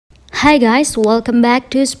Hi guys, welcome back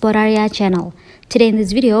to Spotaria channel. Today in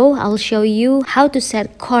this video, I'll show you how to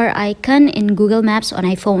set car icon in Google Maps on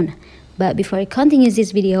iPhone. But before I continue this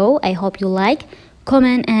video, I hope you like,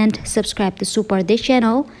 comment and subscribe to support this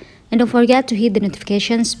channel. And don't forget to hit the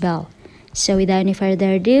notifications bell. So without any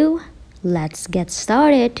further ado, let's get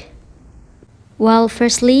started. Well,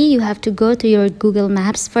 firstly, you have to go to your Google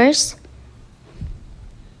Maps first.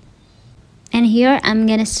 And here I'm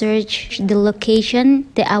gonna search the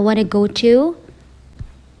location that I want to go to.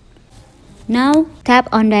 Now tap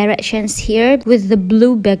on directions here with the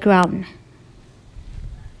blue background.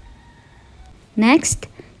 Next,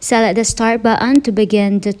 select the start button to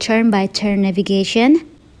begin the turn-by-turn navigation.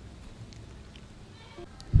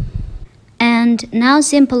 And now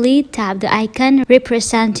simply tap the icon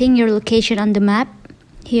representing your location on the map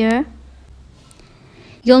here.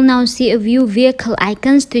 You'll now see a few vehicle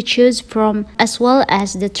icons to choose from, as well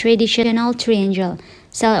as the traditional triangle.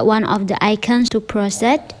 Select one of the icons to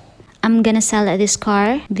proceed. I'm gonna select this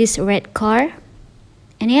car, this red car.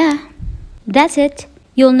 And yeah, that's it.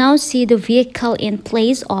 You'll now see the vehicle in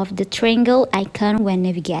place of the triangle icon when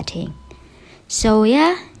navigating. So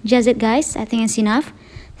yeah, just it guys, I think it's enough.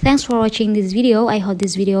 Thanks for watching this video. I hope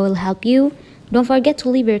this video will help you. Don't forget to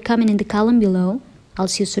leave your comment in the column below. I'll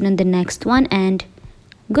see you soon in the next one and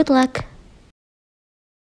good luck!